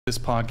this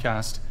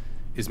podcast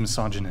is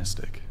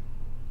misogynistic.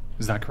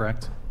 Is that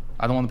correct?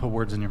 I don't want to put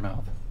words in your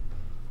mouth.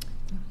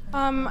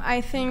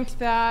 I think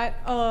that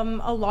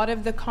a lot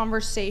of the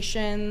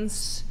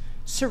conversations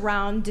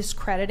surround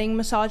discrediting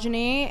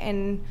misogyny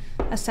and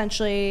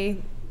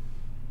essentially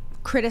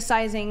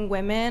criticizing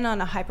women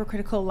on a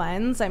hypercritical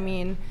lens. I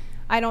mean,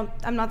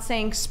 I'm not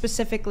saying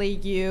specifically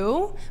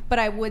you, but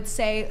I would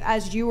say,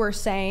 as you were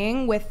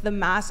saying, with the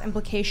mass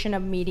implication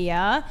of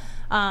media,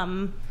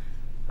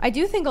 I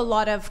do think a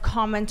lot of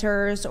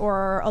commenters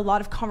or a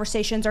lot of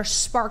conversations are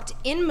sparked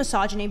in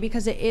misogyny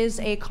because it is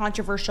a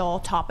controversial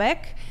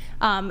topic.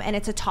 And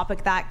it's a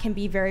topic that can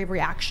be very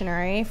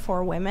reactionary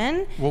for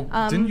women. Well,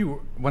 didn't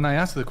you, when I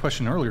asked the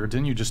question earlier,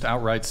 didn't you just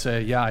outright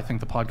say, yeah, I think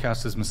the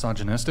podcast is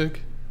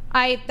misogynistic?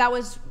 I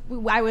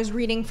was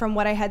reading from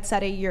what I had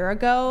said a year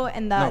ago,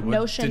 and the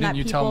notion that didn't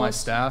you tell my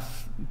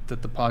staff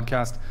that the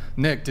podcast,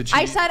 Nick, did she?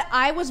 I said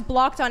I was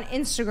blocked on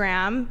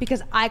Instagram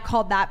because I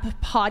called that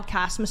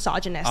podcast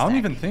misogynistic. I don't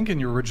even think in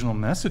your original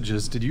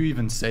messages, did you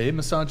even say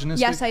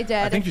misogynistic? Yes, I did.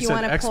 I think if you you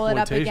said want to pull it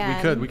up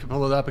again. We could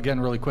pull it up again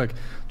really quick,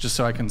 just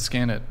so I can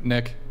scan it.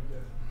 Nick?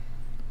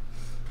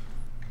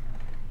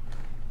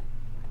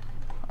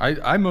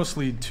 I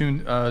mostly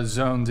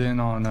zoned in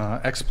on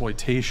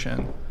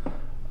exploitation.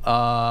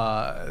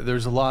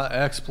 There's a lot of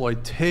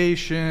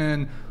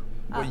exploitation,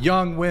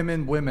 young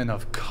women, women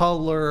of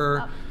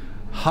color,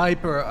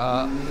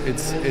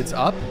 it's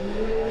up.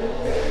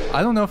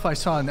 I don't know if I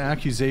saw an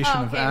accusation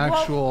of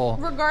actual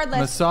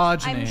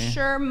misogyny. I'm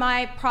sure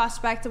my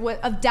prospect of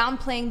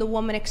downplaying the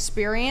woman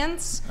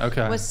experience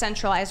was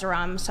centralized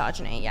around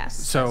misogyny.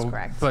 Yes, that's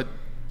correct. But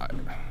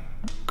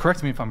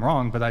correct me if I'm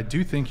wrong, but I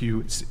do think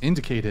you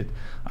indicated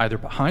either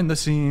behind the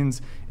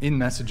scenes, in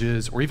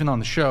messages, or even on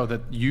the show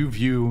that you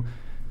view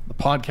the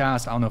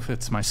podcast, I don't know if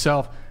it's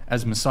myself,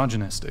 as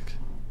misogynistic.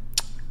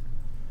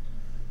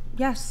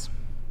 Yes.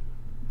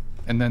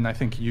 And then I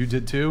think you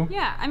did too?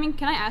 Yeah, I mean,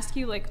 can I ask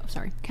you a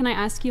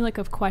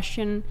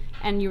question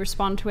and you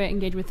respond to it,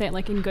 engage with it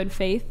like in good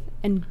faith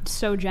and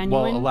so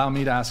genuine? Well, allow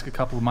me to ask a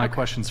couple of my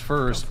questions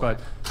first, but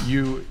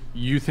you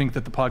think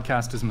that the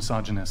podcast is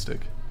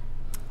misogynistic?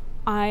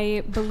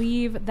 I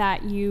believe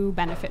that you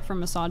benefit from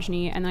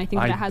misogyny, and I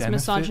think that it has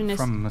misogynistic.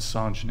 From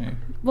misogyny.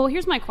 Well,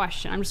 here's my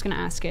question. I'm just going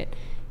to ask it.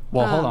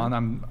 Well, hold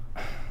on.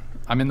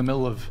 I'm in the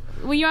middle of.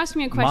 Well, you asked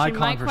me a question.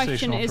 My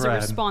question is thread. A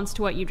response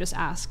to what you just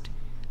asked.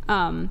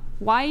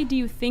 Why do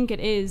you think it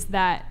is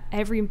that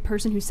every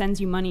person who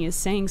sends you money is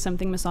saying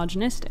something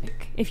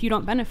misogynistic if you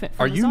don't benefit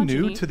from misogyny? Are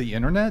you new to the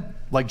internet?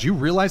 Like, do you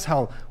realize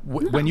how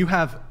when you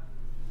have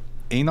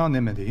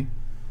anonymity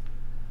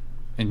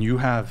and you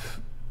have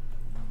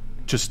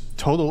just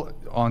total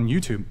on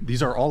YouTube,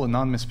 these are all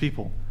anonymous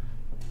people.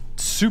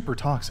 Super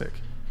toxic.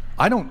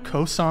 I don't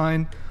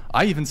co-sign.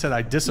 I even said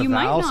I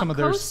disavow some of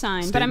their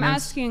statements. But I'm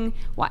asking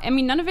why. I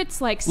mean, none of it's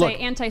like, say,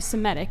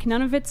 anti-Semitic.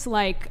 None of it's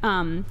like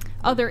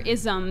other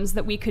isms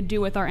that we could do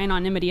with our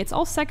anonymity. It's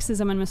all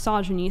sexism and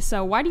misogyny.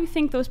 So why do you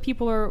think those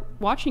people are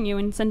watching you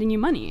and sending you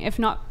money, if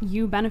not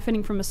you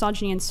benefiting from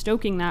misogyny and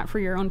stoking that for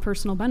your own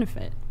personal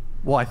benefit?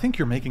 Well, I think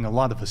you're making a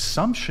lot of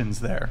assumptions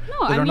there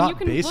that are not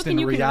based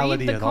in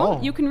reality at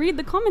all. You can read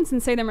the comments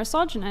and say they're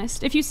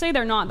misogynist. If you say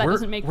they're not, that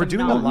doesn't make them not. We're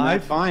doing a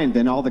live. Fine,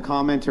 then all the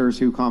commenters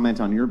who comment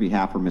on your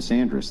behalf are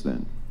misandrous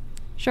then.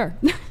 Sure.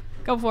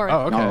 Go for it.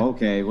 Oh, okay. Oh,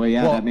 okay. Well,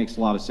 yeah, that makes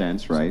a lot of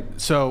sense, right?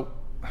 So,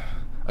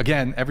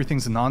 again,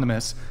 everything's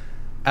anonymous.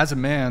 As a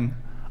man,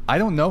 I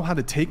don't know how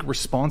to take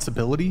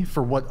responsibility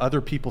for what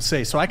other people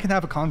say. So I can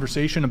have a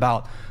conversation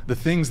about the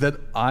things that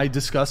I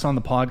discuss on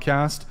the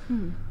podcast,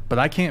 but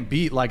I can't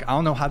I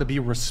don't know how to be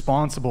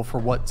responsible for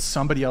what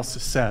somebody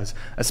else says,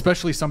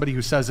 especially somebody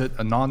who says it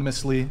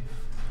anonymously.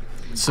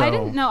 So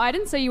I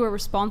didn't say you were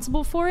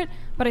responsible for it,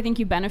 but I think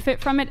you benefit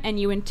from it and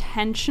you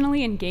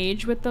intentionally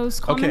engage with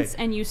those comments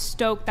and you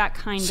stoke that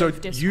kind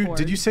of discord. So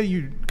did you say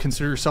you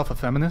consider yourself a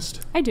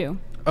feminist? I do.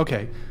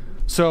 Okay.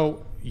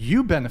 So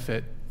you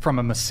benefit from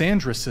a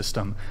misandrous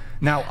system.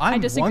 Now,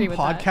 I'm one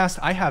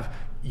podcast.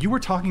 You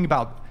were talking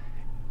about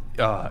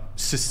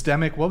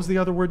systemic. What was the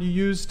other word you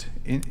used?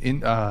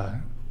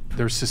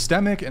 There's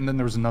systemic, and then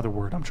there was another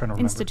word I'm trying to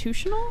remember.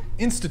 Institutional?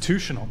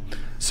 Institutional.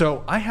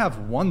 So I have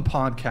one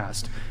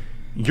podcast.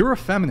 You're a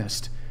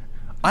feminist.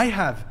 I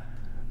have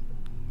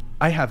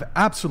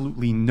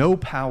absolutely no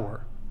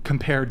power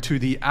compared to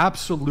the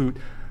absolute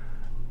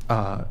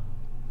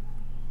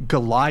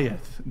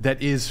Goliath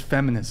that is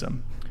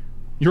feminism.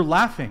 You're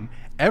laughing.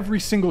 Every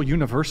single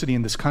university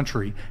in this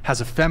country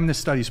has a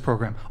feminist studies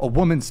program, a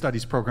women's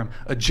studies program,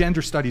 a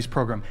gender studies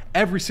program.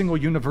 Every single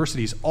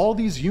universities, all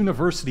these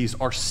universities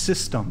are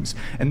systems,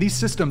 and these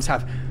systems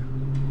have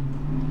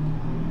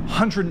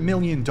 $100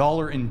 million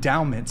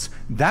endowments.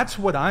 That's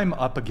what I'm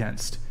up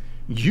against.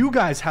 You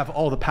guys have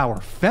all the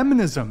power.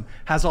 Feminism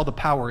has all the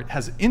power. It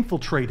has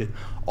infiltrated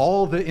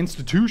all the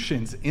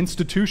institutions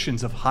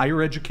of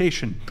higher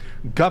education,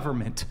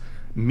 government,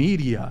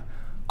 media,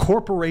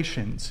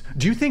 corporations.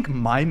 Do you think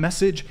my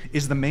message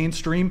is the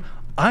mainstream?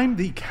 I'm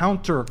the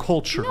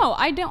counterculture. No,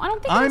 I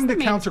don't think I'm the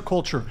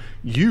counterculture.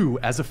 You,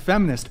 as a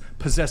feminist,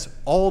 possess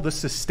all the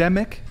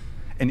systemic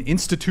and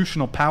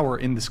institutional power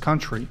in this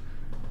country.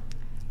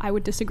 I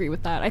would disagree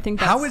with that. I think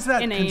that's how is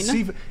that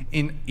inane.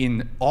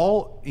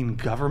 in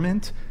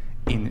government,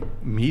 in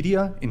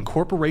media, in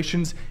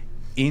corporations,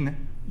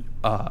 in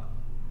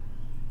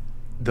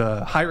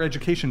the higher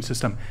education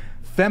system?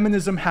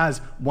 Feminism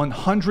has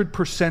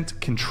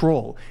 100%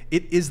 control.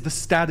 It is the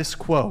status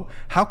quo.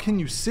 How can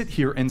you sit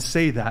here and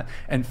say that?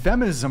 And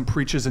feminism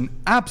preaches an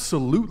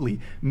absolutely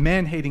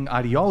man-hating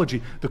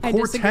ideology. The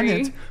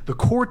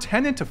core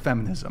tenet of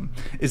feminism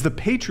is the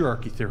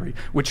patriarchy theory,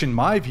 which in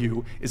my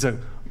view is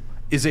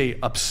a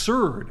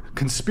absurd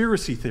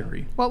conspiracy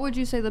theory. What would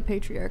you say the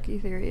patriarchy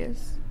theory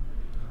is?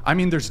 I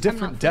mean, there's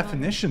different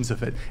definitions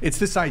of it. It's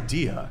this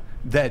idea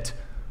that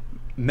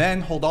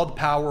men hold all the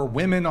power,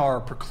 women are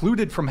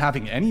precluded from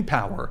having any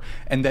power,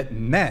 and that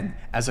men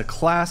as a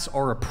class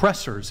are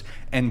oppressors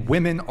and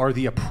women are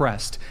the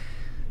oppressed.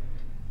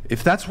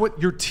 If that's what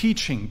you're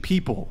teaching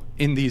people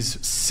in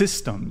these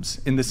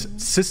systems, in this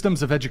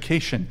systems of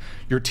education,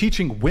 you're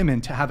teaching women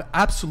to have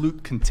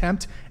absolute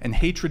contempt and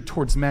hatred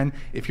towards men.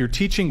 If you're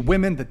teaching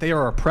women that they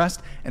are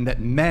oppressed and that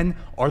men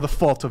are the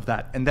fault of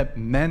that and that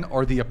men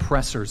are the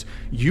oppressors,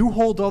 you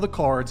hold all the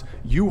cards,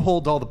 you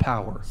hold all the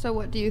power. So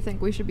what do you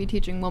think we should be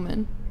teaching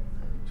women?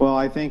 Well,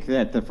 I think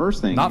that the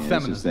first thing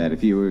is that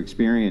if you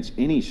experience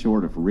any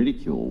sort of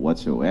ridicule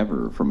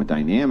whatsoever from a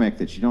dynamic,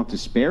 that you don't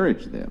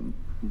disparage them.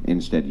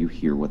 Instead, you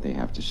hear what they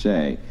have to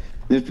say.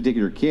 In this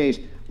particular case,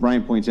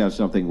 Brian points out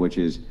something which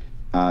is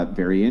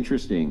very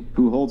interesting.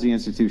 Who holds the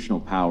institutional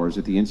powers?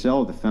 At the incel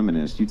or the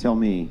feminist? You tell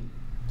me.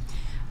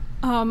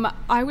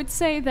 I would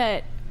say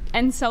that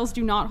incels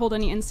do not hold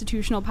any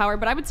institutional power,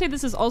 but I would say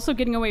this is also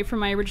getting away from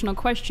my original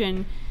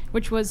question,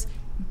 which was,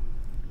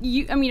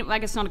 I mean,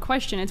 like, it's not a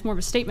question, it's more of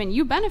a statement.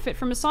 You benefit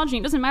from misogyny.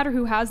 It doesn't matter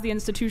who has the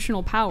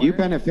institutional power. You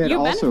benefit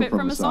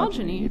from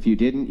misogyny. If you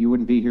didn't, you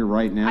wouldn't be here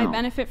right now. I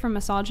benefit from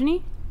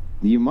misogyny?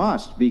 You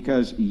must,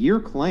 because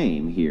your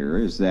claim here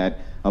is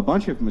that a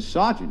bunch of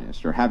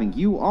misogynists are having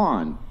you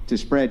on to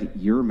spread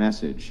your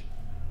message.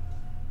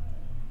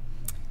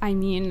 I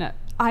mean,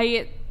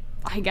 I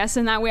guess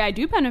in that way I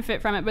do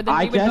benefit from it, but then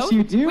I guess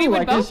you do.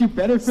 I guess you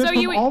benefit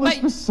from all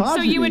this misogyny.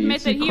 So you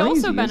admit that he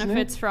also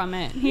benefits from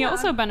it. He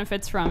also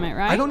benefits from it,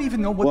 right? I don't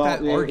even know what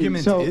that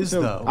argument is,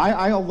 though.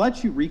 I'll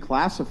let you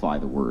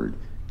reclassify the word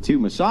to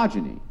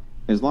misogyny,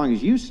 as long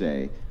as you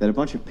say that a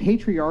bunch of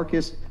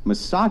patriarchist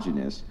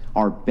misogynists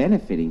are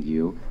benefiting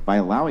you by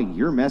allowing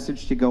your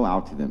message to go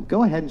out to them.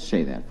 Go ahead and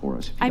say that for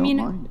us, if you don't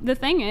mind. The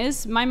thing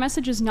is, my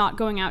message is not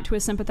going out to a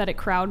sympathetic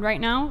crowd right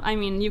now. I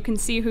mean, you can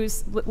see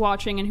who's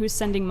watching and who's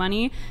sending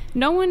money.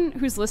 No one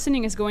who's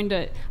listening is going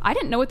to... I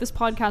didn't know what this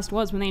podcast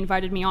was when they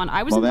invited me on.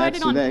 I was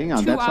invited on 2 hang on.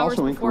 hours That's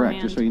also incorrect,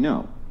 beforehand. just so you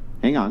know.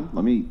 Hang on.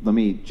 Let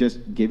me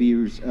just give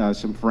you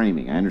some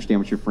framing. I understand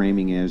what your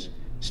framing is.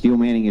 Steel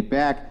manning it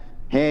back.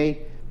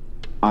 Hey,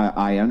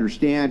 I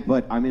understand,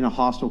 but I'm in a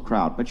hostile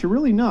crowd. But you're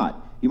really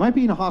not. You might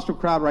be in a hostile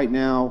crowd right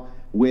now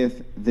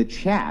with the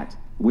chat,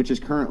 which is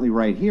currently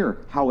right here.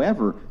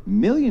 However,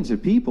 millions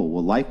of people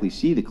will likely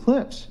see the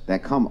clips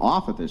that come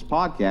off of this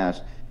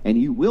podcast, and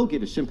you will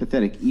get a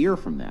sympathetic ear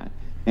from that.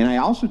 And I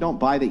also don't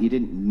buy that you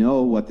didn't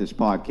know what this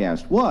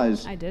podcast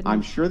was. I didn't.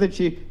 I'm sure that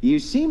you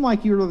seem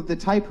like you're the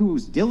type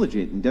who's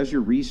diligent and does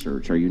your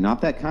research. Are you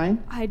not that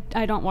kind?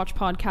 I don't watch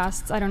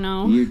podcasts. I don't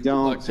know. You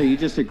don't? So you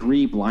just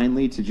agree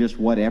blindly to just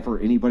whatever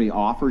anybody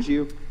offers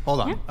you?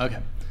 Hold on. Yeah. Okay.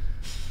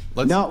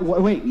 No,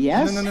 wait,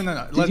 yes?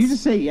 No. Did you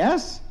just say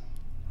yes?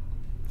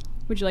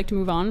 Would you like to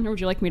move on, or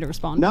would you like me to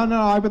respond? No,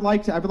 I would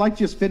like to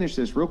just finish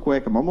this real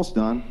quick. I'm almost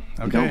done.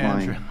 Okay, you don't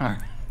Andrew. mind. All right.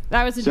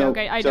 That was a joke.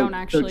 I don't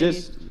actually.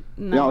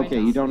 No,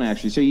 okay, you don't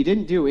actually. So you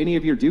didn't do any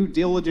of your due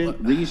diligent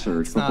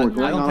research before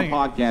going on a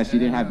podcast. You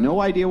didn't have no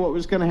idea what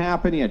was going to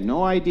happen. You had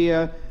no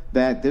idea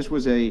that this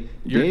was a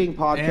dating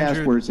podcast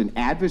Andrew, where it's an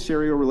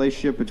adversarial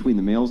relationship between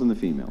the males and the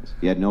females.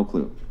 You had no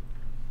clue.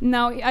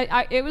 No,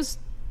 it was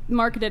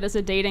marketed as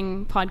a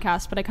dating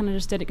podcast, but I kind of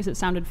just did it because it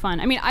sounded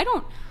fun. I mean,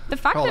 the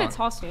fact that it's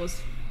hostile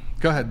is...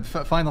 Go ahead,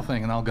 final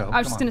thing, and I'll go. I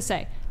was just going to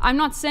say, I'm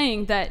not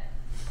saying that,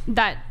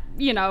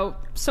 you know,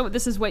 so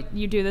this is what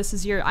you do, this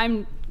is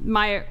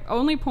my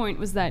only point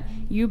was that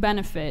you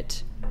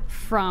benefit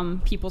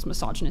from people's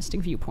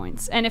misogynistic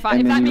viewpoints. And if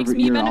that makes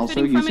me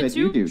benefiting from it too,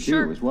 you do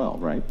sure. too as well,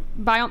 right?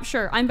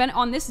 Sure.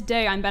 On this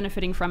day, I'm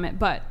benefiting from it,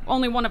 but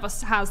only one of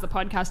us has the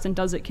podcast and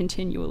does it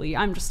continually.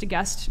 I'm just a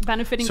guest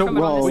benefiting from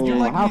it on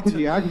this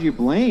day. How could you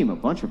blame a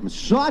bunch of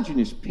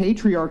misogynist,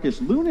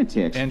 patriarchist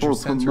lunatics Andrew,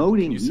 for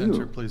promoting you?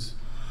 Center, please.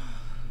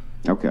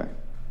 Okay.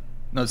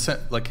 No,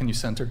 can you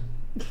center?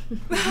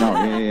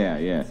 No,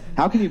 yeah.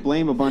 How can you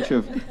blame a bunch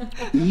of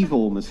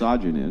evil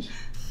misogynists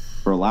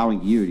for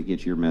allowing you to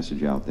get your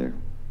message out there?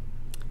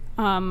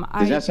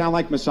 Does that sound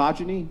like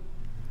misogyny?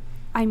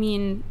 I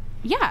mean,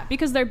 yeah,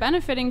 because they're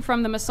benefiting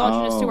from the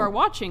misogynists who are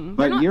watching.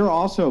 But you're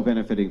also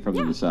benefiting from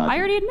the misogyny. I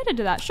already admitted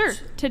to that. Sure.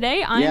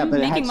 Today, I'm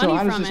making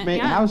money from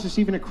it. How is this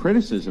even a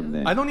criticism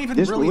then? I don't even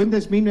Wouldn't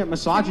this mean that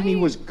misogyny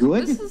was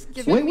good?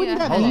 Wouldn't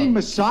that mean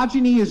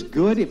misogyny is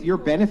good if you're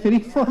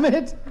benefiting from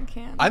it?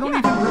 I don't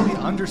even really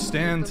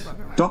understand.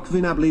 Doc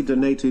Vinably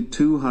donated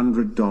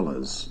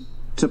 $200.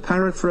 To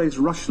paraphrase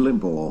Rush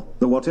Limbaugh,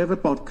 the Whatever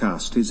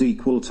podcast is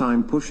equal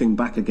time pushing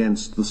back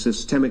against the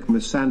systemic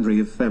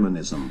misandry of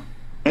feminism.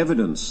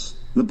 Evidence,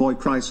 The Boy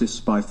Crisis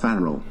by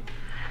Farrell.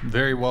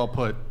 Very well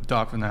put,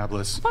 Doc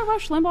Venablis. I thought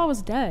Rush Limbaugh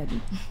was dead.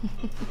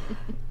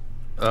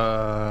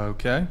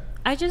 Okay.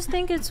 I just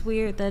think it's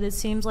weird that it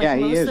seems like Yeah,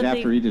 he most is of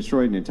after the... he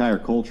destroyed an entire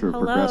culture of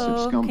progressive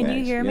Hello? scumbags. Can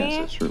you hear me? Yes,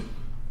 that's true.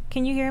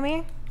 Can you hear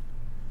me?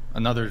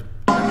 Another.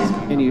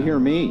 Can you hear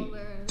me?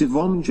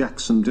 Devon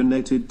Jackson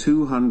donated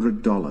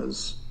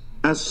 $200.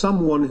 As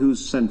someone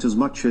who's sent as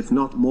much if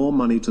not more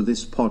money to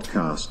this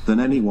podcast than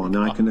anyone,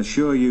 I can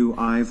assure you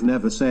I've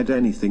never said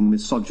anything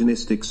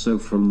misogynistic, so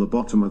from the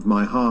bottom of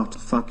my heart,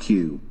 fuck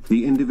you,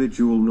 the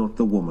individual, not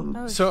the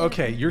woman. So,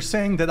 okay, you're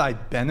saying that I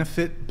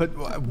benefit,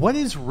 but what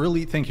is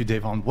really, thank you,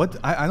 Davon,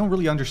 I don't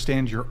really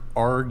understand your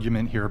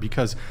argument here,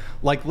 because,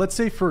 like, let's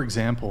say, for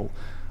example,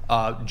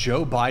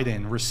 Joe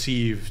Biden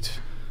received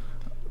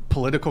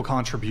political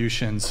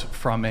contributions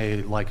from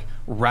a, like,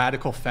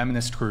 radical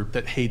feminist group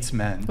that hates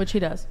men. Which he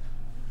does.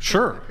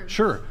 Sure.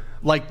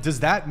 Like, does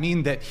that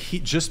mean that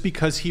just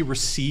because he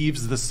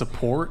receives the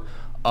support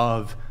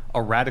of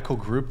a radical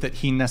group that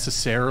he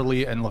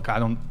necessarily, and look, I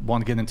don't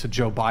want to get into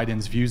Joe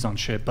Biden's views on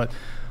shit, but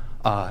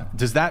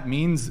does that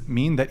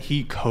mean that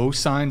he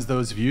co-signs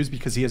those views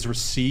because he has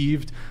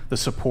received the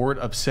support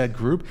of said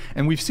group?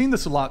 And we've seen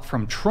this a lot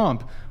from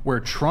Trump, where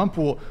Trump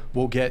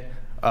will get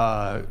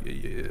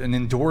an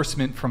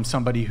endorsement from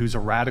somebody who's a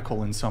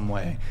radical in some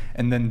way,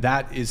 and then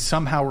that is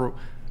somehow...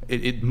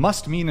 It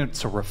must mean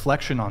it's a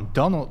reflection on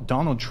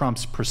Donald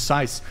Trump's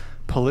precise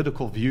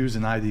political views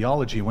and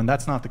ideology, when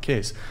that's not the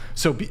case.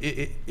 So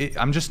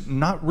I'm just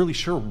not really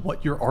sure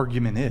what your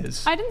argument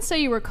is. I didn't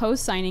say you were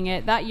co-signing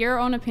it. That your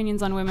own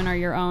opinions on women are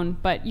your own,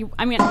 but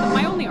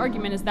my only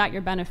argument is that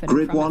you're benefiting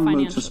Grid from it 1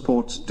 financially.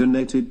 Motorsports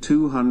donated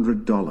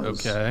 $200.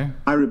 Okay.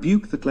 I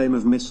rebuke the claim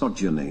of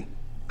misogyny.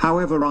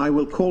 However, I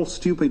will call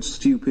stupid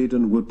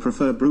and would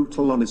prefer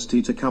brutal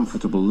honesty to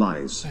comfortable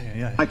lies.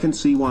 Yeah. I can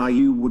see why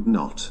you would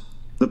not.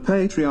 The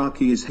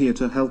patriarchy is here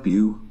to help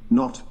you,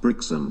 not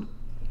Brixton.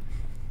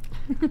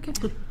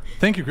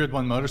 Thank you, Grid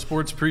 1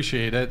 Motorsports.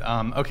 Appreciate it.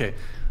 Okay,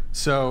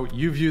 so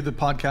you view the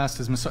podcast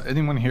as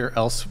anyone here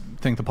else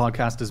think the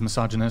podcast is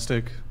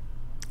misogynistic?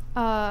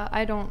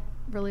 I don't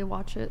really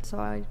watch it, so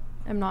I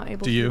am not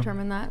able Do to you?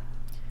 determine that.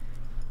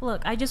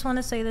 Look, I just want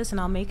to say this,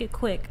 and I'll make it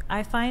quick.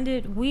 I find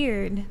it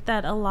weird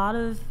that a lot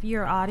of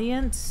your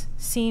audience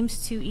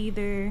seems to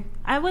either...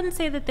 I wouldn't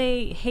say that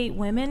they hate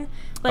women,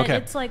 but Okay.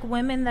 it's like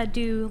women that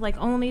do like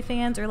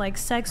OnlyFans or like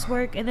sex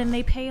work, and then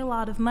they pay a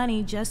lot of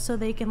money just so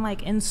they can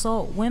like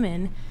insult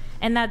women.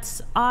 And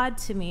that's odd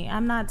to me.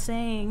 I'm not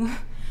saying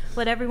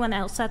what everyone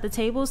else at the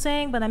table is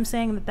saying, but I'm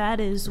saying that that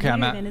is Okay,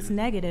 weird and it's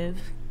negative.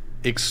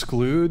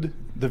 Exclude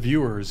the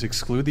viewers,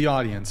 exclude the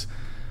audience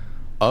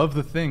of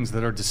the things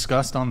that are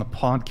discussed on the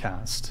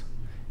podcast.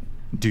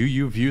 Do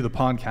you view the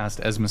podcast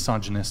as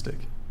misogynistic?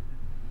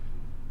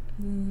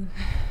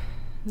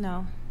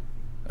 No.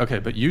 Okay,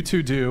 but you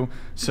two do.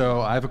 So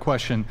I have a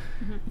question.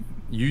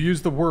 You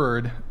use the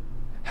word.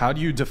 How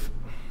do you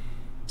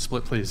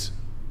split, please?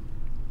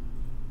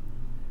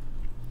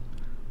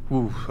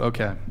 Ooh,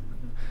 okay.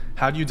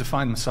 How do you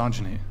define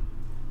misogyny?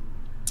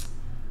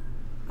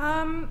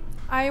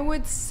 I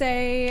would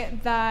say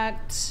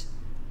that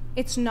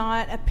it's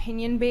not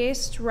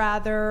opinion-based,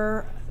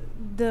 rather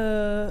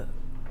the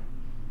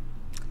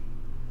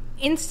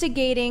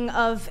instigating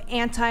of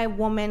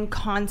anti-woman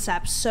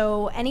concepts.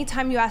 So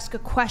anytime you ask a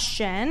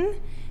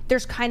question,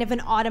 there's kind of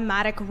an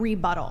automatic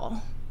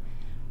rebuttal.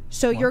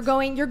 So you're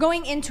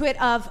going into it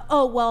of,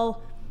 oh,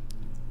 well,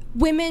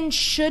 women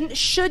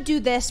should do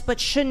this but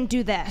shouldn't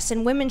do this,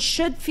 and women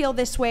should feel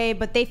this way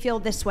but they feel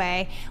this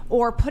way,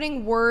 or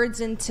putting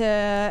words into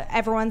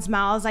everyone's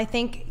mouths, I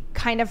think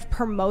kind of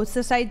promotes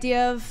this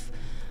idea of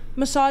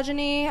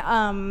misogyny.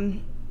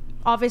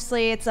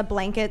 Obviously it's a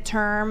blanket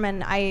term,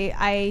 and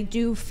I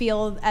do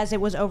feel as it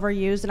was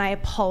overused, and I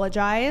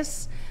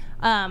apologize,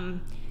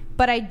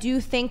 but I do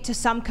think to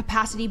some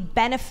capacity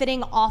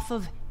benefiting off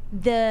of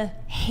the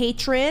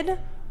hatred.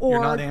 Or,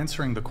 you're not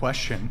answering the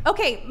question.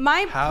 Okay,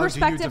 my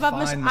perspective of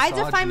I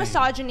define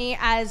misogyny misogyny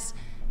as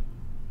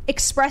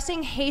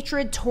expressing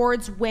hatred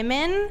towards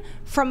women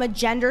from a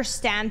gender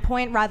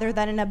standpoint rather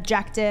than an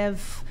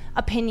objective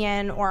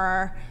opinion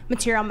or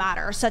material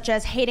matter, such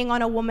as hating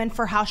on a woman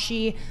for how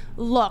she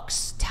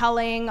looks,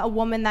 telling a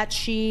woman that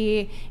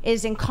she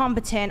is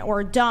incompetent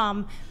or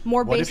dumb,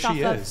 more What based if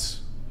she off of...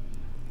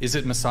 Is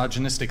it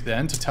misogynistic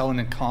then to tell an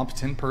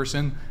incompetent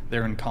person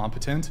they're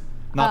incompetent?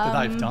 Not that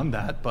I've done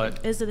that,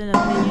 but... Is it an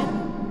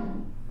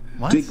opinion?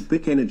 What? Dick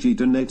Bick Energy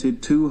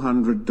donated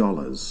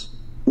 $200.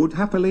 Would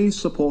happily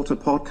support a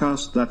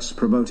podcast that's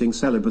promoting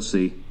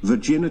celibacy,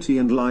 virginity,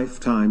 and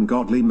lifetime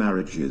godly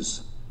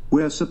marriages.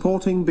 We're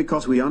supporting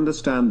because we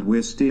understand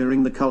we're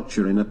steering the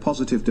culture in a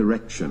positive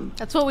direction.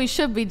 That's what we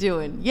should be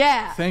doing.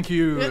 Yeah. Thank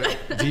you,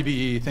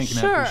 DBE. Thank you,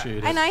 man. Sure. Appreciate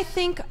it. And I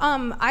think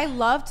I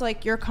loved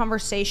like your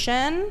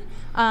conversation.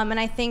 And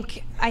I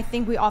think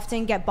we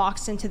often get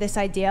boxed into this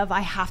idea of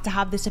I have to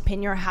have this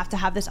opinion or I have to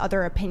have this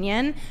other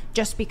opinion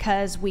just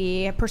because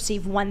we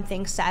perceive one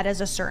thing said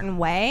as a certain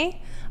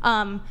way.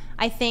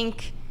 I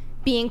think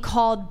being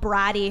called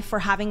bratty for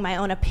having my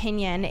own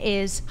opinion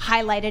is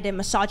highlighted in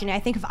misogyny. I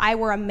think if I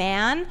were a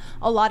man,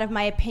 a lot of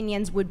my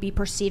opinions would be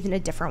perceived in a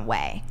different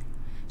way.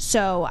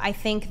 So I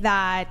think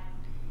that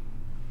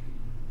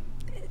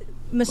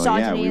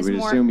misogyny is more... we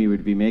would assume you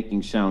would be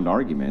making sound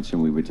arguments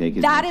and we would take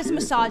it... That is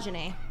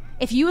misogyny.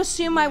 If you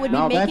assume I would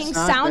be making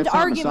sound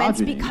arguments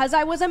because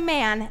I was a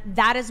man,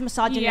 that is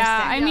misogynistic. Yeah,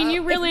 I mean,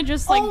 you really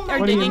just like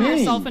are digging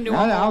yourself into a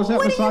hole.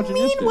 What do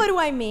you mean? What do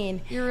I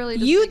mean? You're really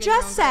just you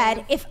just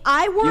said if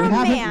I were a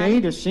man. You haven't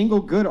made a single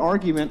good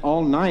argument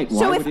all night.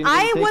 So if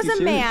I was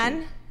a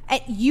man,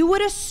 you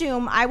would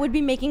assume I would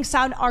be making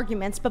sound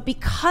arguments, but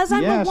because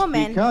I'm a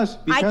woman,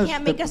 I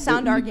can't make a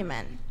sound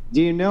argument.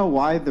 Do you know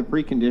why the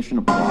precondition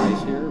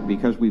applies here?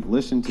 Because we've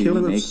listened to you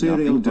make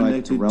nothing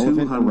but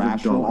relevant,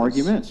 rational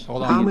arguments.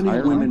 How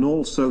many women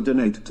also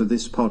donate to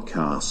this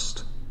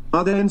podcast?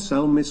 Are they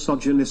incel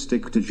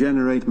misogynistic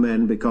degenerate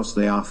men because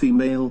they are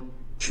female?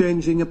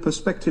 Changing a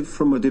perspective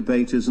from a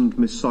debate isn't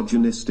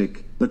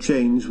misogynistic. The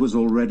change was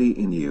already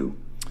in you.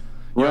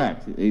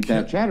 Correct.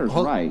 That chatter's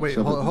right. Wait,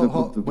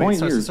 so the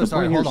point here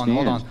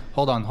stands.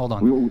 Hold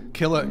on.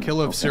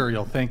 Kill of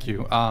cereal. Thank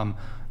you.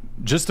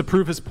 Just to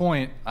prove his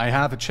point, I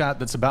have a chat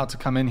that's about to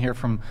come in here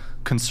from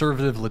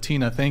Conservative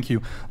Latina. Thank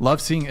you.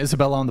 Love seeing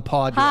Isabella on the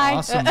pod. You're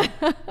awesome,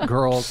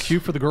 girl. Q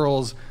for the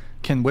girls.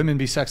 Can women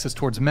be sexist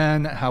towards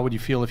men? How would you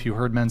feel if you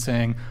heard men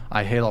saying,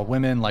 I hate all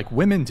women like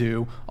women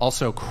do?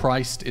 Also,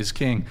 Christ is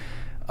king.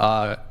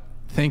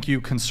 Thank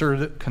you,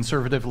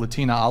 Conservative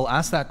Latina. I'll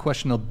ask that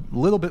question a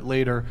little bit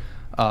later.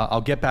 I'll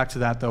get back to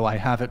that, though. I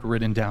have it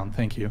written down.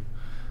 Thank you.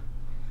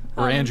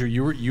 Or Andrew,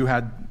 you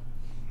had...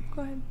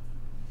 Go ahead.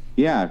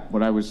 Yeah,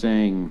 what I was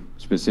saying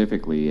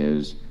specifically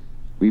is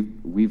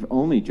we've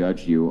only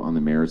judged you on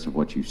the merits of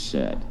what you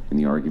said and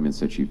the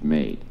arguments that you've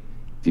made.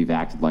 If you've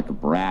acted like a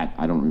brat,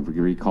 I don't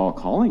recall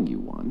calling you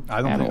one.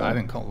 I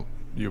didn't call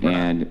you a brat.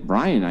 And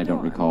Brian, I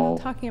don't recall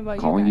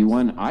calling you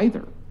one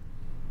either.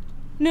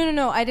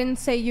 No. I didn't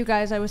say you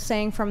guys. I was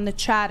saying from the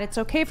chat. It's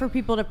okay for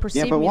people to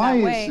perceive me that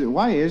way. Yeah, but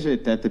why is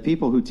it that the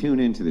people who tune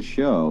into the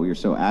show you're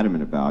so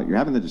adamant about, you're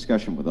having the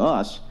discussion with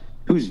us,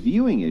 who's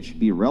viewing it should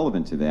be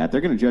irrelevant to that.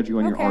 They're going to judge you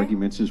on your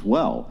arguments as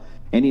well.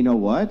 And you know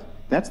what?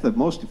 That's the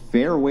most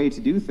fair way to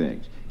do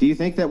things. Do you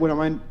think that when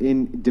I'm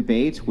in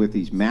debates with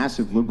these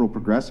massive liberal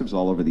progressives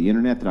all over the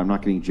internet that I'm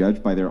not getting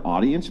judged by their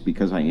audience?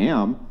 Because I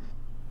am.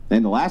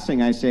 Then the last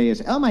thing I say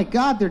is, oh my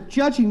God, they're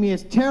judging me.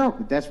 It's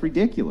terrible. That's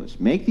ridiculous.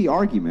 Make the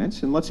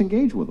arguments and let's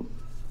engage with them.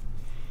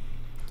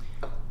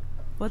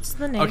 What's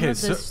the name of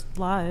this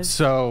live?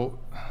 So...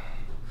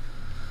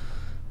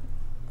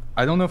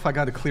 I don't know if I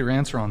got a clear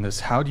answer on this.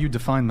 How do you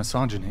define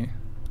misogyny?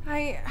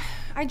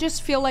 I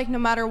just feel like no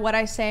matter what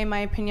I say, my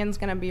opinion's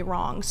going to be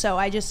wrong. So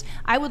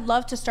I would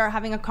love to start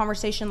having a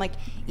conversation, like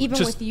even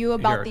with you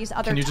about these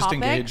other topics. Can you just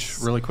engage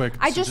really quick?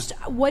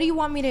 What do you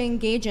want me to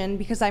engage in?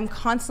 Because I'm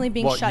constantly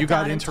being shut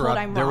down and told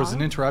I'm wrong. There was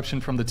an interruption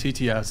from the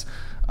TTS.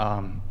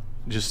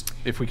 Just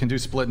if we can do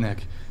Splitnik.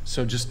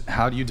 So just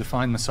how do you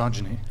define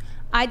misogyny?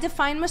 I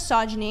define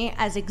misogyny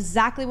as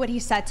exactly what he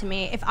said to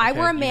me. If I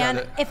were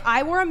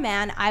a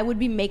man, I would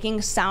be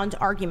making sound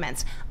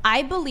arguments.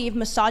 I believe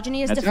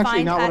misogyny is defined. That's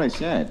actually not what I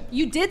said.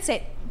 You did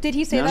say. Did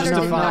he say that or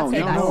did he not say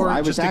that? No,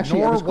 I was granting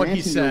your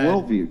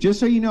worldview. Just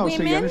so you know,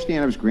 so you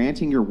understand, I was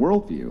granting your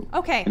worldview.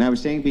 Okay. And I was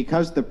saying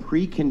because the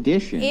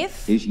precondition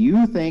is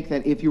you think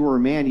that if you were a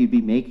man, you'd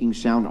be making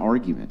sound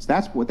arguments.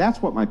 That's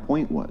what my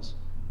point was.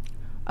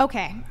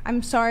 Okay.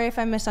 I'm sorry if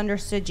I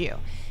misunderstood you.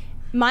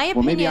 My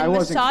opinion, maybe I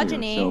wasn't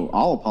misogyny... clear, so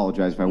I'll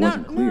apologize if I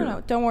wasn't clear.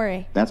 No, don't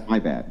worry. That's my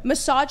bad.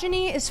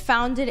 Misogyny is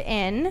founded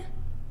in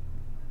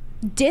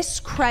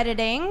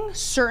discrediting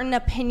certain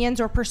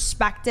opinions or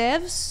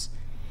perspectives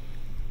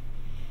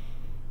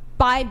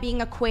by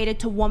being equated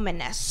to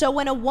womanness. So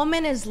when a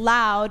woman is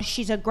loud,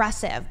 she's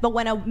aggressive. But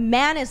when a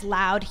man is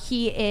loud,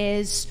 he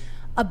is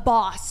a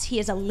boss. He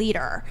is a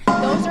leader.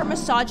 Those are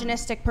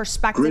misogynistic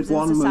perspectives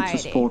in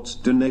society. Grid One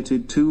Motorsports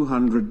donated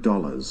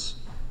 $200.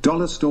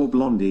 Dollar Store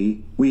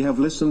Blondie, we have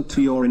listened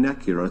to your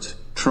inaccurate,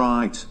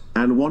 trite,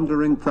 and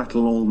wandering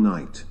prattle all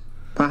night.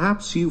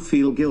 Perhaps you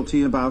feel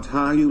guilty about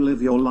how you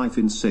live your life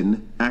in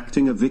sin,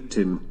 acting a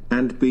victim,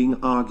 and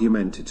being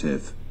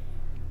argumentative.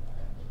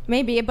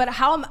 Maybe, but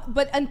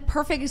a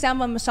perfect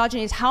example of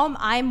misogyny is how am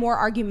I more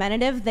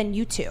argumentative than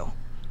you two?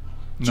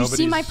 Do you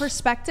see my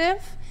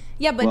perspective?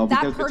 Yeah, but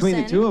because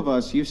between the two of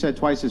us, you've said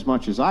twice as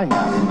much as I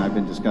have when I've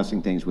been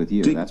discussing things with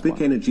you. That's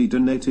Big Energy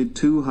donated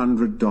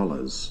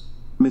 $200.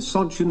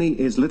 Misogyny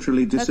is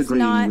literally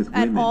disagreeing with women.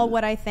 That's not at all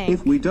what I think.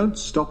 If we don't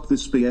stop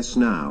this BS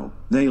now,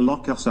 they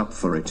lock us up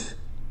for it.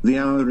 The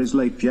hour is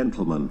late,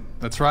 gentlemen.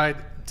 That's right.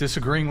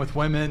 disagreeing with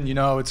women, you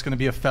know, it's going to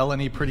be a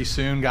felony pretty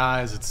soon,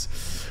 guys.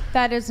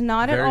 That is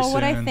not at all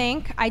what I soon.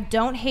 think. I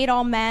don't hate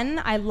all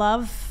men. I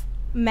love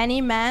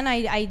many men.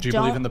 Do you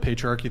believe in the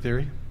patriarchy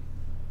theory?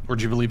 Or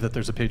do you believe that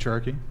there's a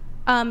patriarchy?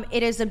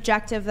 It is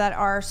objective that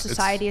our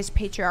society is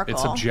patriarchal.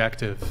 It's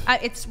objective.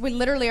 We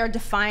literally are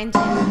defined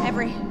in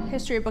every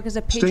history book as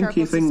a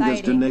patriarchal Stinky Fingers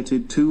society.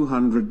 donated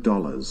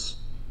 $200.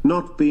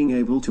 Not being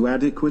able to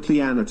adequately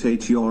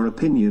annotate your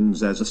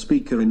opinions as a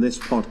speaker in this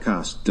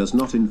podcast does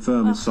not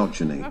infer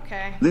misogyny.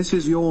 Okay. This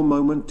is your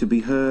moment to be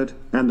heard,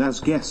 and as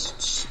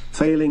guests,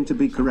 failing to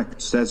be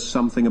correct says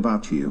something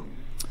about you.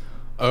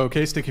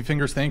 Okay, Sticky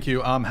Fingers, thank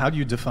you. How do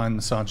you define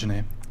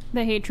misogyny?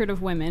 The hatred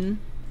of women.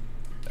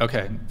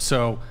 Okay,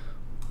 so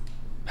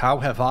how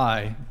have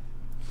I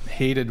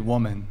hated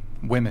women?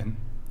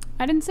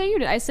 I didn't say you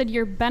did. I said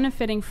you're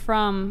benefiting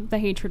from the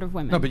hatred of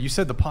women. No, but you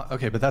said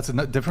okay, but that's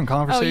a different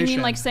conversation. Oh, you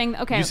mean like saying,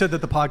 okay. You said that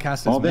the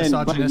podcast is Well, then,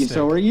 misogynistic. but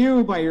so are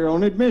you, by your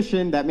own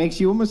admission. That makes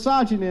you a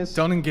misogynist.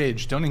 Don't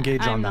engage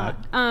on that.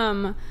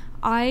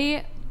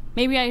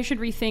 Maybe I should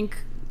rethink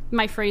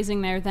my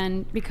phrasing there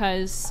then,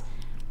 because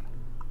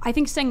I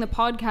think saying the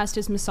podcast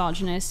is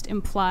misogynist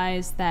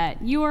implies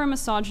that you are a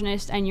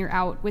misogynist and you're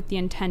out with the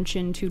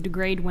intention to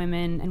degrade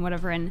women and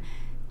whatever. And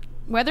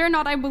whether or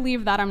not I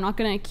believe that, I'm not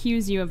going to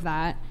accuse you of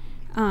that.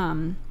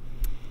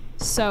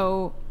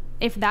 So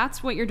if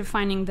that's what you're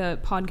defining the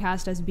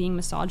podcast as being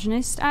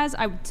misogynist as,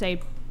 I would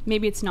say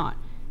maybe it's not.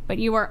 But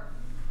you are,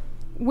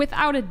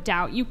 without a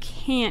doubt, you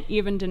can't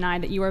even deny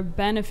that you are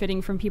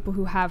benefiting from people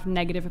who have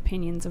negative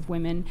opinions of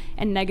women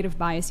and negative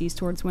biases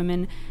towards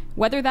women.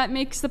 Whether that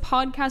makes the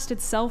podcast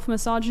itself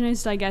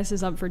misogynist, I guess,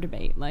 is up for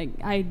debate. Like,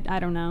 I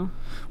don't know.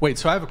 Wait,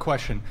 so I have a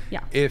question.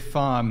 Yeah. If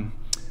a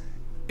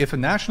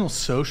National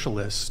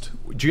Socialist,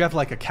 do you have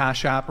like a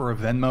Cash App or a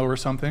Venmo or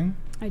something?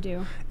 I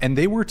do. And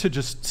they were to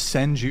just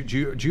send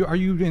you, are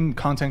you in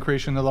content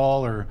creation at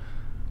all, or?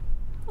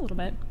 A little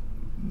bit.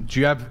 Do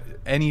you have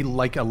any,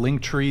 like a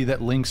link tree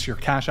that links your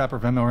Cash App or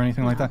Venmo or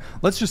anything like that?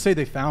 Let's just say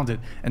they found it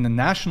and the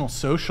National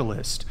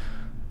Socialist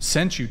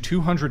sent you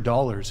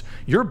 $200.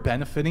 You're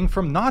benefiting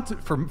from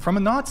a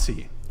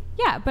Nazi.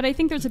 Yeah, but I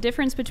think there's a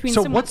difference between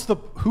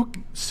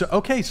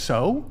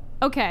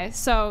Okay,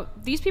 so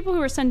these people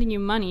who are sending you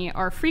money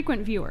are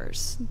frequent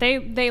viewers.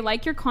 They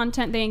like your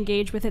content, they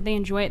engage with it, they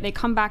enjoy it, they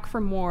come back for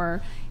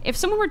more. If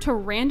someone were to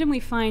randomly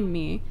find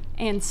me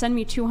and send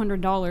me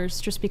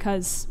 $200 just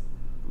because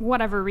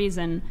whatever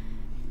reason,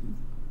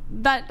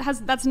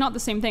 that's not the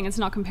same thing. It's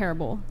not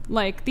comparable.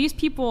 Like, these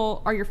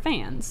people are your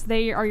fans.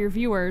 They are your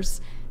viewers.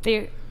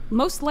 They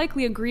most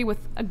likely agree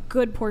with a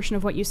good portion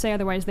of what you say,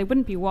 otherwise they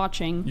wouldn't be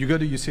watching. You go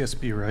to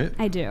UCSB, right?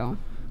 I do.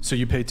 So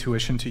you pay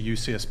tuition to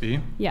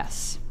UCSB?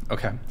 Yes.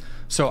 Okay.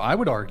 So I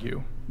would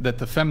argue that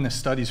the feminist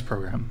studies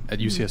program at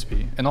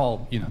UCSB, and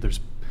all,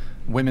 there's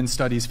women's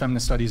studies,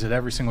 feminist studies at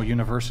every single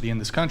university in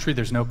this country.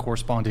 There's no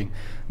corresponding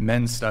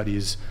men's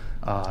studies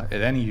at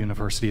any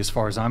university, as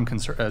far as I'm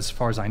concerned, as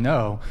far as I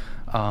know.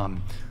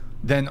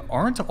 Then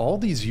aren't all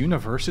these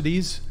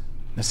universities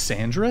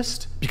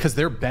misandrist because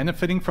they're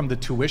benefiting from the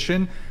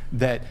tuition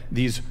that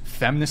these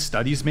feminist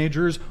studies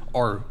majors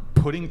are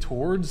putting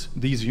towards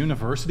these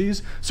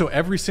universities? So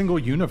every single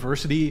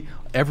university,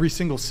 every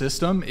single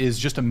system is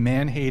just a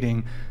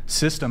man-hating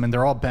system, and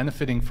they're all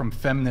benefiting from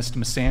feminist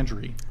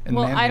misandry. And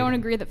well, I don't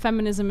agree that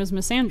feminism is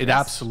misandrous. It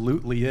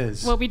absolutely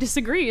is. Well, we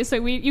disagree,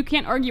 so you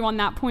can't argue on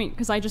that point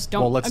because I just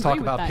don't agree with that. Well,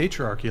 let's talk about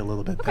patriarchy a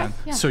little bit then.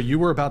 Yeah. So you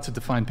were about to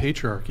define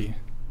patriarchy.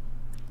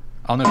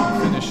 I'll know if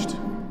you finished.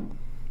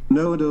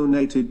 Noah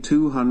donated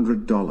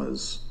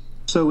 $200.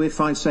 So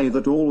if I say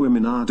that all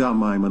women are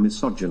dumb, I'm a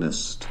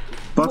misogynist.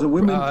 But a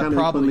woman can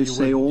openly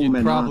say all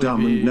men are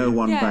dumb and no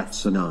one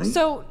bats an eye.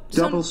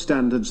 Double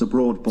standards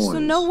abroad, boys. So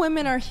no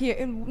women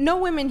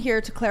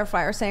here, to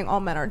clarify, are saying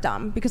all men are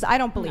dumb, because I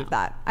don't believe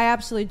that. I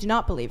absolutely do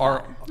not believe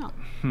that.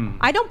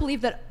 I don't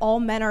believe that all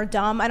men are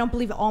dumb. I don't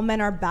believe all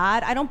men are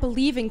bad. I don't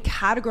believe in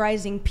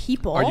categorizing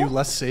people. Are you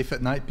less safe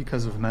at night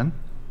because of men?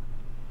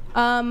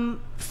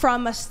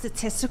 From a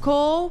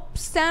statistical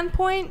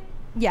standpoint,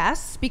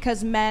 yes,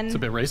 because men... It's a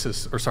bit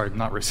racist, or sorry,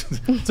 not racist.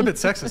 It's a bit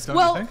sexist, don't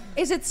you think? Well,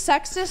 is it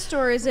sexist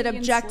or is it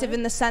objective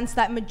in the sense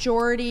that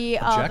majority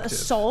of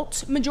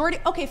assault...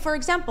 Okay, for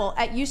example,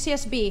 at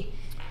UCSB,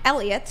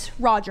 Elliot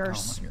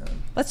Rogers. Oh my God.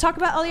 Let's talk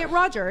about Elliot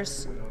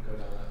Rogers.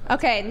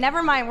 Okay,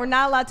 never mind. We're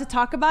not allowed to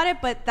talk about it,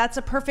 but that's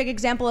a perfect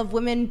example of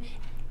women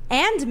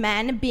and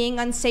men being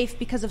unsafe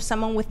because of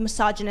someone with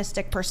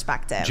misogynistic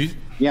perspective.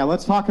 Yeah,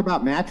 let's talk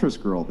about Mattress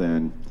Girl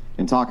then,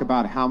 and talk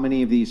about how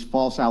many of these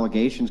false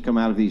allegations come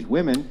out of these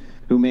women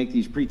who make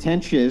these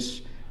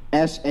pretentious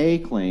SA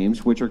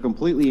claims, which are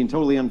completely and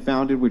totally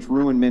unfounded, which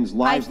ruin men's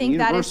lives. I think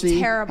that is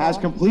terrible. Has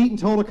complete and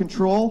total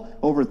control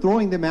over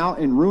throwing them out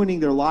and ruining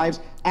their lives,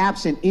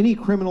 absent any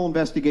criminal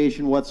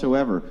investigation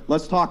whatsoever.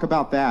 Let's talk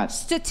about that.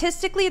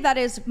 Statistically, that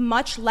is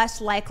much less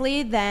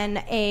likely than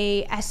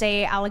a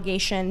SA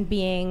allegation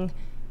being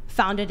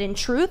founded in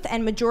truth,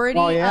 and majority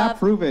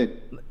prove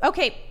it.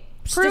 Okay,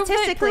 Prove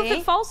statistically,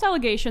 that false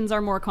allegations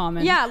are more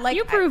common. Yeah, like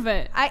you prove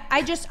it.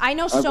 I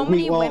know so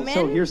many women.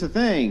 So here's the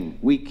thing: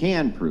 we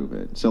can prove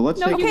it. So let's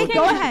take a look at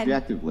it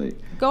objectively.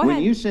 Go ahead.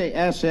 When you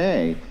say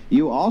SA,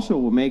 you also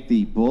will make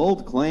the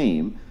bold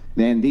claim.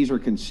 Then these are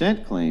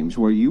consent claims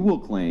where you will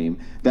claim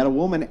that a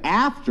woman,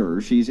 after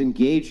she's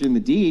engaged in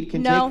the deed,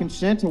 can take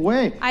consent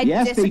away.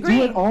 Yes, disagree. they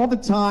do it all the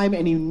time,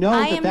 and you know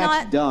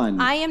that's done.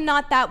 I am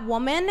not that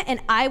woman,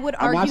 and I would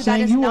I'm argue not that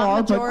saying is you not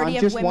are, majority but I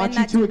of just women want you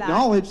that to do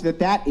acknowledge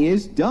that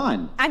is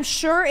done. I'm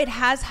sure it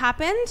has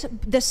happened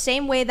the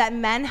same way that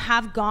men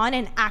have gone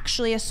and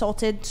actually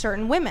assaulted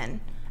certain women.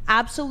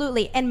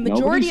 Absolutely. And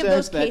majority of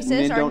those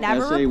cases are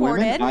never reported.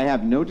 Women. I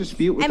have no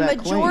dispute with that claim.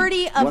 And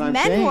majority of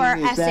men who are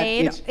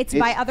SA'd, it's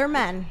by other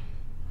men.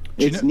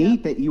 It's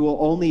neat that you will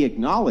only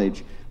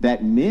acknowledge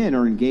that men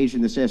are engaged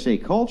in this SA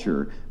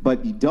culture,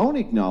 but you don't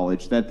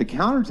acknowledge that the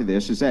counter to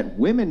this is that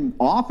women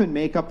often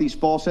make up these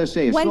false SA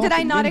assaults. When did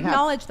I not men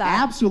acknowledge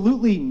that?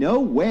 Absolutely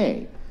no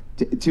way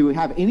to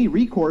have any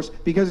recourse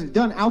because it's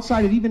done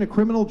outside of even a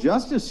criminal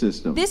justice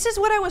system. This is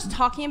what I was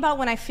talking about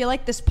when I feel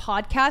like this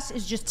podcast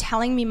is just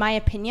telling me my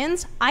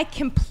opinions. I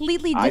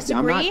completely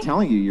disagree. I'm not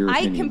telling you your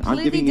opinion. I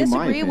completely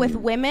disagree with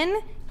women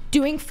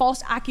doing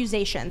false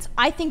accusations.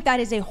 I think that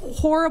is a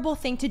horrible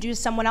thing to do to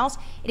someone else.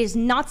 It is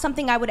not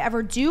something I would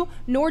ever do,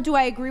 nor do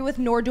I agree with,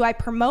 nor do I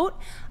promote.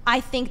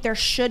 I think there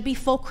should be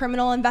full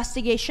criminal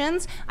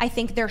investigations. I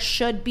think there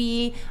should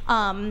be.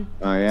 Why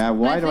do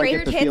I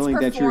get the feeling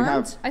that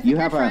you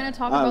have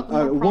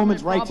a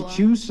woman's right to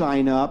choose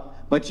sign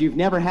up, but you've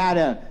never had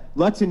a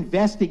let's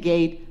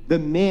investigate the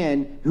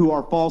men who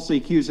are falsely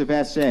accused of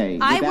SA?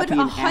 I would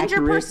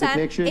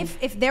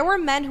 100%, if there were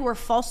men who were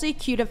falsely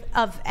accused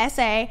of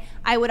SA,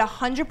 I would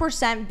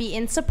 100% be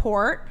in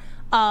support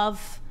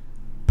of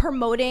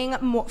promoting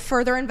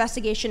further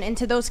investigation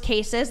into those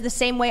cases, the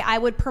same way I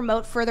would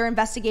promote further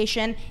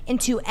investigation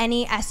into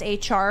any SA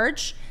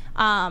charge.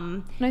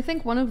 And I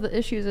think one of the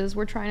issues is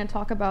we're trying to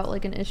talk about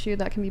like an issue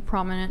that can be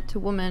prominent to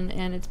women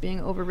and it's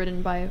being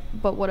overridden by,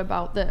 but what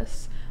about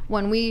this?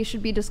 When we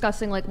should be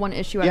discussing like one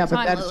issue at a time. Yeah,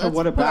 but that's let's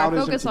what put our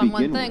aboutism focus to on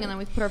one begin thing with. and then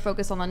we put our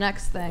focus on the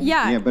next thing.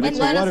 Yeah, but it's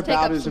a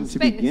whataboutism to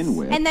begin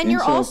with. And then you're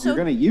so also, if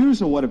you're going to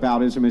use a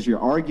whataboutism as your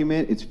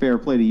argument, it's fair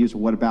play to use a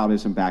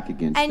whataboutism back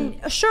against it.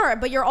 And sure,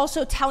 but you're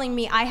also telling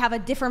me I have a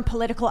different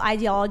political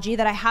ideology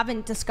that I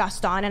haven't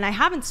discussed on and I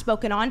haven't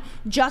spoken on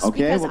just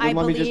because I believe.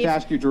 Let me just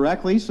ask you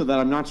directly so that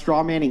I'm not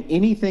strawmanning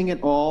anything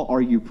at all.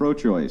 Are you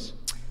pro-choice?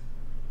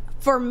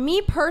 For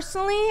me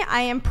personally,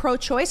 I am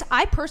pro-choice.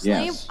 I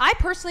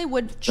personally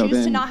would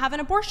choose to not have an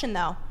abortion,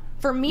 though.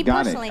 For me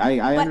personally, but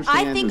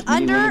I think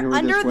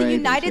under the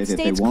United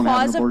States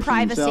clause of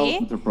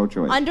privacy,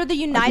 under the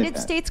United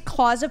States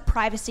clause of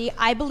privacy,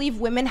 I believe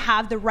women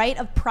have the right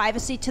of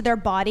privacy to their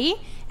body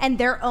and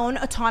their own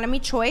autonomy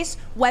choice.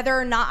 Whether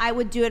or not I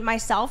would do it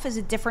myself is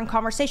a different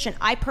conversation.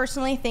 I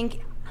personally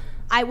think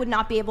I would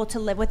not be able to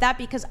live with that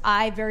because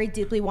I very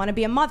deeply want to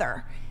be a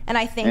mother. And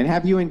I think. And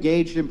have you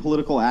engaged in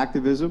political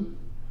activism?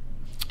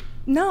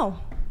 No.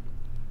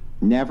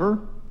 Never?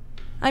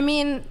 I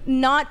mean,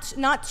 not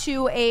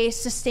to a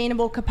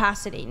sustainable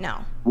capacity.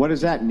 No. What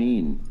does that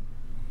mean?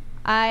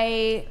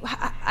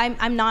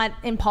 I'm not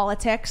in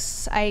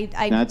politics.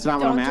 That's not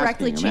what I'm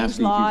asking. I'm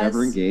asking if you've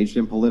ever engaged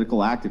in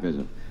political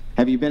activism.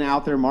 Have you been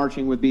out there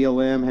marching with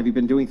BLM? Have you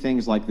been doing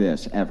things like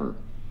this ever?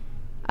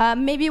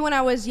 Maybe when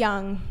I was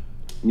young.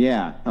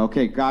 Yeah,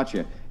 okay,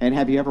 gotcha. And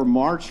have you ever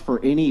marched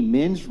for any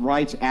men's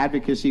rights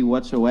advocacy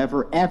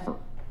whatsoever, ever?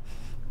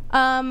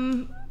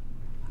 I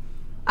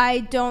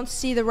don't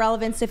see the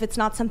relevance if it's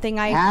not something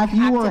I have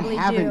you or actively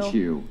haven't do.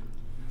 You?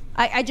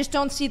 I just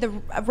don't see the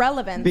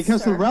relevance.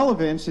 Because the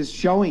relevance is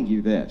showing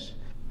you this,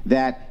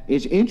 that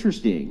it's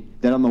interesting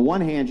that on the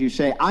one hand you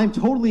say, I'm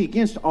totally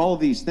against all of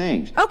these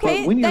things. Okay,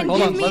 but when you're then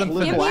engaged give in me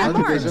political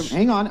activism,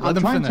 hang on, I'm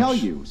trying to tell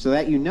finish. you so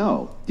that you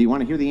know. Do you want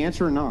to hear the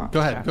answer or not?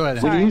 Go ahead.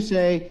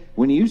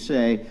 When you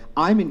say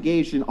I'm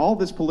engaged in all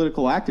this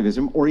political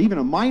activism or even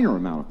a minor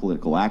amount of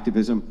political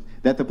activism,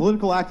 that the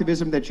political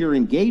activism that you're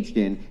engaged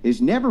in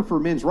is never for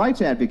men's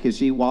rights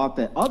advocacy, while at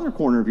the other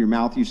corner of your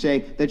mouth you say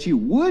that you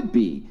would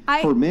be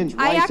for men's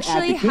rights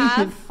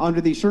advocacy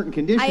under these certain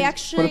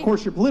conditions. But of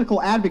course your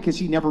political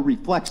advocacy never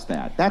reflects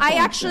that. I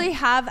actually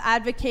have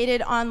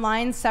advocated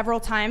online several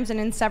times and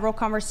in several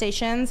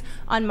conversations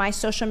on my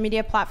social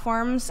media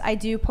platforms. I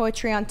do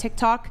poetry on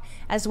TikTok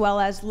as well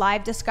as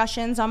live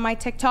discussions on my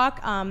TikTok.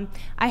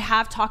 I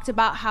have talked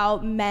about how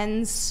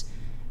men's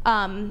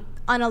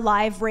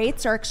unalive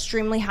rates are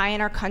extremely high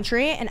in our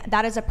country, and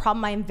that is a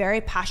problem I am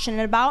very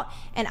passionate about.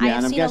 And I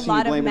have seen a lot of men. I'm guessing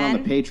you blame it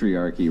on the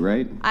patriarchy,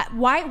 right?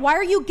 Why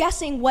are you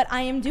guessing what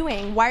I am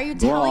doing? Why are you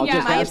telling me my opinion?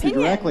 I'll just ask you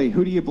directly.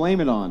 Who do you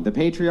blame it on? The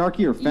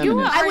patriarchy or feminism?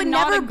 I would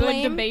never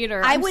blame.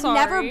 I would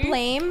never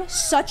blame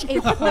such a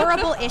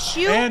horrible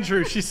issue.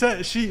 Andrew, she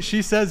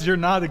says you're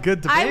not a good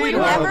debater. I would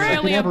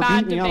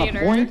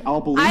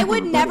I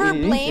would never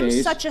blame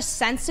such a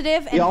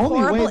sensitive and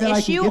horrible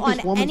issue on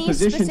any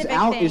specific thing. The only way that I can get this woman's positions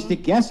out is to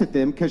guess at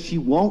them because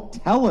she won't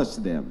tell us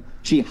them.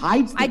 She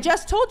hides them. I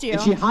just told you.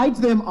 And she hides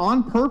them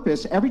on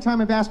purpose. Every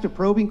time I've asked a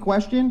probing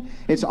question,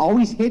 it's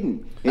always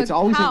hidden. It's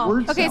always how? a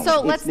word Okay, salad. so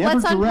It's let's never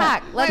direct.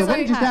 unpack. Let's so let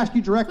me just unpack. ask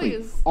you directly.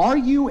 Please. Are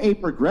you a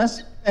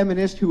progressive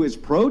feminist who is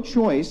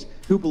pro-choice,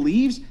 who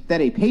believes that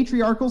a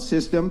patriarchal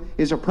system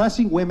is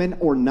oppressing women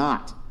or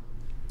not?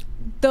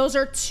 Those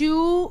are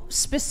two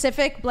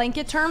specific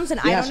blanket terms, and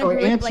I Yeah, don't so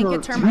agree with answer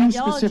blanket term two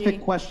ideology.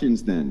 specific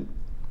questions then.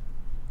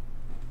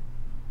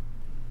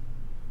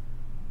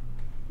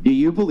 Do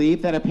you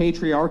believe that a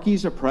patriarchy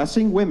is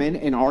oppressing women,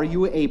 and are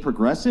you a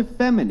progressive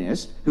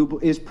feminist who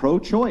is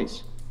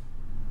pro-choice?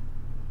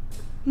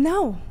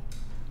 No.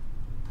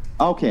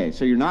 Okay,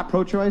 so you're not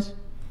pro-choice?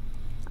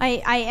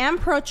 I am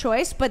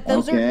pro-choice, but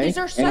these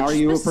are such And are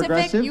you a specific.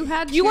 progressive? You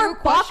had You two are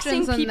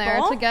boxing questions in there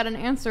people. to get an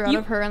answer out You-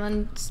 of her and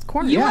then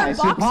corner You her. Yeah, are it's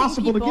boxing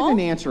impossible to people get an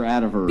answer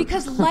out of her.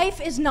 Because life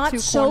is not To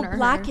so corner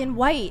black her. and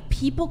white.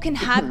 People can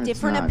have It's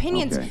different not,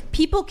 opinions. okay.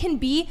 People can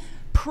be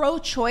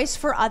pro-choice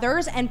for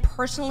others and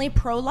personally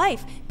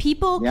pro-life.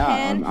 People Yeah,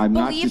 can I'm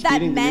not believe that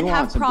disputing the men have nuance.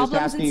 I'm just problems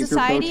asking in if you're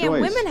society and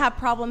pro-choice. women have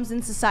problems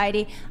in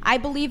society. I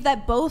believe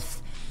that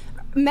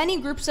many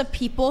groups of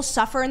people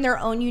suffer in their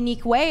own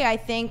unique way. I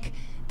think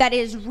that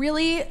is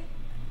really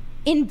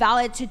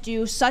invalid to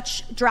do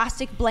such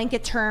drastic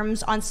blanket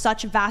terms on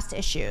such vast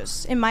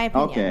issues, in my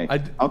opinion. Okay.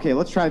 Okay,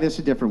 let's try this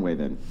a different way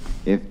then.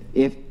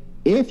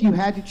 If you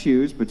had to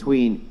choose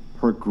between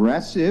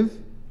progressive,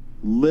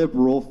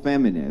 liberal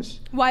feminists,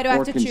 Why do I or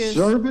have to choose?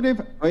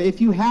 conservative, or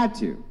if you had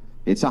to,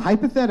 it's a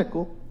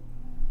hypothetical,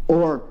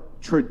 or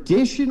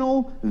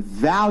traditional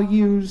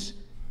values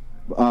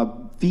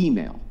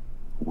female,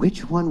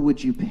 which one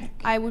would you pick?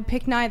 I would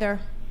pick neither.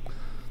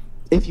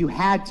 If you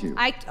had to.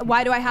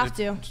 Why do I have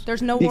to?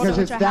 There's no world Because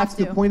in which I that's have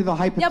to. the point of the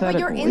hypothetical. Yeah, but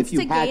you're if you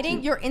had instigating.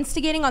 to. You're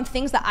instigating on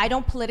things that I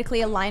don't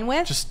politically align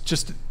with.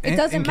 Just It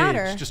doesn't engage.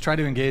 matter. Just try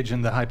to engage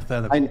in the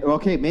hypothetical.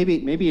 Okay,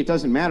 maybe it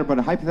doesn't matter, but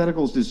a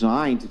hypothetical is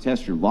designed to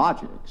test your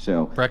logic.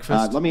 So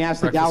Breakfast. let me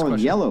ask the Breakfast gal in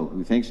question. yellow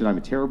who thinks that I'm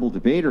a terrible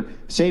debater.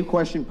 Same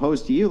question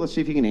posed to you. Let's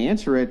see if you can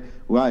answer it.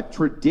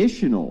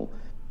 Traditional,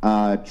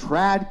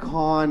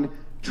 tradcon,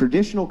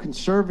 traditional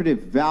conservative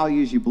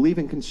values. You believe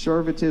in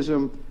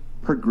conservatism.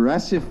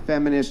 Progressive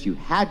feminist. You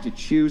had to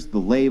choose the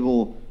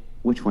label.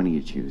 Which one do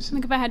you choose?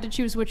 Like if I had to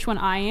choose which one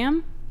I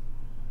am,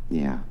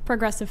 Yeah.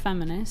 progressive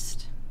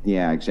feminist.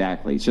 Yeah,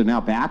 exactly. So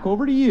now back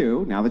over to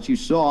you. Now that you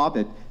saw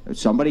that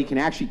somebody can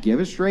actually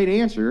give a straight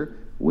answer,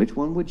 which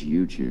one would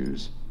you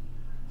choose?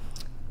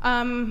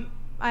 I'm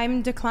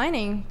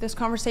declining this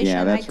conversation.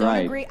 Yeah, that's I don't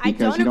right. agree. Because I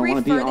don't you don't agree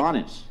want to be further.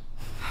 honest.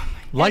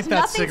 Light It that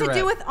has nothing cigarette. to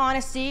do with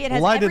honesty. It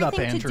has Light it up,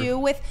 everything to Andrew. do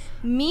with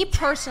me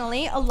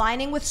personally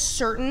aligning with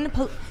certain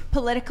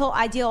political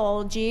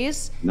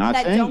ideologies Not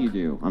that saying don't, you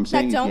do. I'm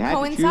saying if that you don't had to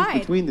coincide. choose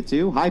between the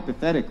two,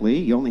 hypothetically,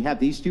 you only have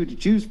these two to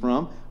choose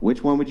from.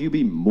 Which one would you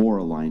be more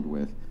aligned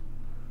with?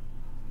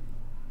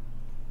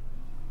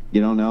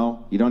 You don't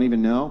know? You don't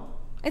even know?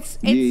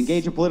 You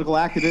engage in political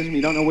activism,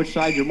 you don't know which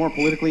side you're more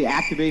politically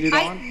activated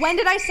on? When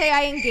did I say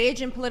I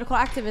engage in political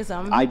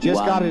activism? I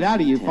just got it out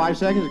of you 5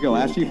 seconds ago.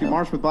 Asked you if you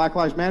marched with Black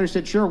Lives Matter. You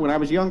said, sure, when I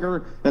was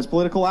younger, that's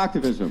political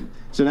activism.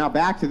 So now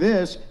back to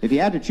this. If you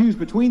had to choose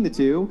between the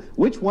two,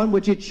 which one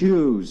would you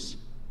choose?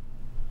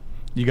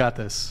 You got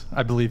this.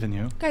 I believe in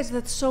you. Guys,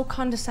 that's so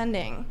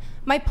condescending.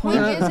 My point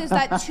is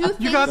that two things.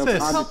 You got this.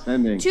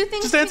 Condescending. Two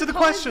things. Just answer the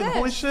can question. coexist.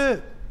 Holy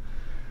shit.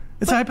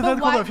 It's But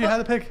hypothetical why- though if you had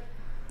to pick.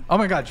 Oh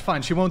my god,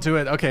 fine. She won't do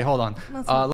it. Okay, hold on.